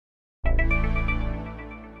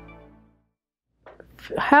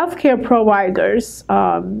healthcare providers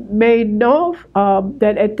may know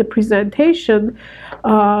that at the presentation,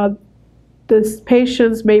 these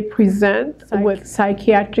patients may present with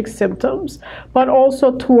psychiatric symptoms, but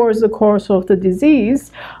also towards the course of the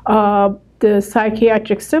disease, the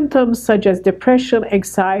psychiatric symptoms such as depression,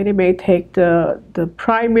 anxiety may take the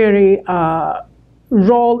primary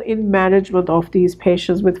role in management of these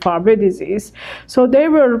patients with Fabry disease. So there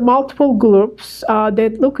were multiple groups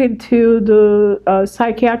that look into the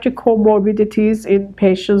psychiatric comorbidities in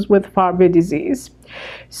patients with Fabry disease.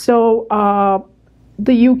 So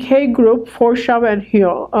the UK group, Forshaw and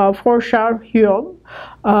Hume,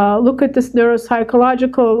 look at this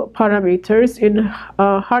neuropsychological parameters in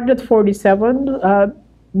 147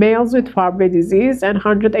 males with Fabry disease and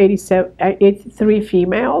 183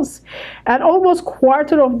 females. And almost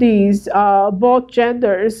quarter of these, both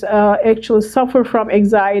genders, actually suffer from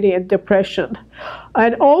anxiety and depression.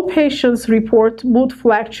 And all patients report mood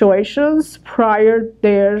fluctuations prior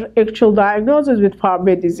their actual diagnosis with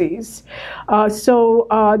Fabry disease. So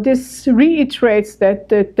this reiterates that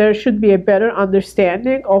there should be a better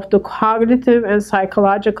understanding of the cognitive and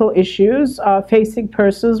psychological issues facing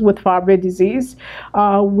persons with Fabry disease,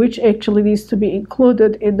 which actually needs to be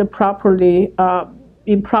included in the proper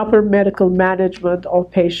medical management of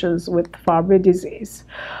patients with Fabry disease.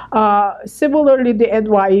 Similarly, the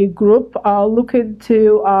NYE Group look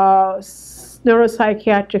into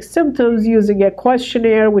neuropsychiatric symptoms using a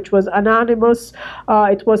questionnaire which was anonymous.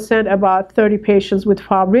 It was sent about 30 patients with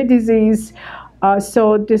Fabry disease.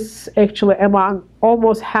 So this actually, among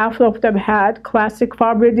almost half of them had classic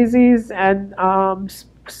Fabry disease, and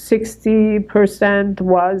 60%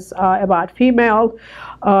 was about female,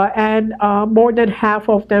 and more than half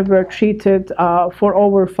of them were treated for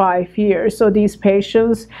over 5 years. So these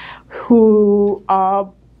patients who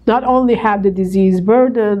not only have the disease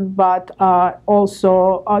burden, but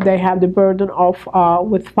also they have the burden of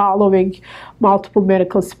with following multiple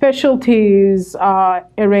medical specialties,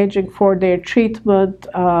 arranging for their treatment,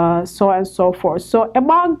 so on and so forth. So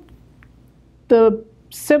among the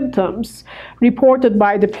symptoms reported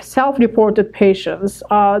by the self-reported patients,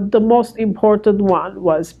 the most important one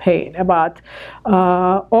was pain. About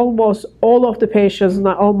almost all of the patients,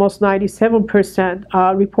 almost 97%,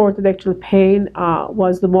 reported actually pain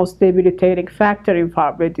was the most debilitating factor in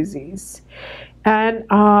Fabry disease. And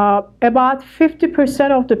about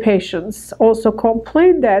 50% of the patients also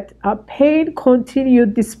complained that pain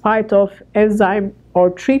continued despite of enzyme or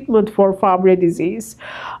treatment for Fabry disease.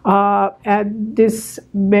 And this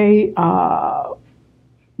may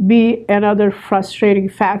be another frustrating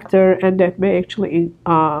factor, and that may actually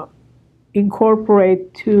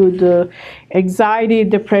incorporate to the anxiety,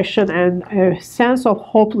 depression, and a sense of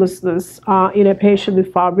hopelessness in a patient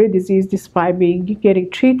with Fabry disease despite getting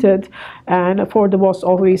treated, and for the most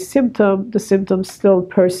obvious symptom, the symptoms still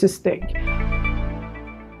persisting.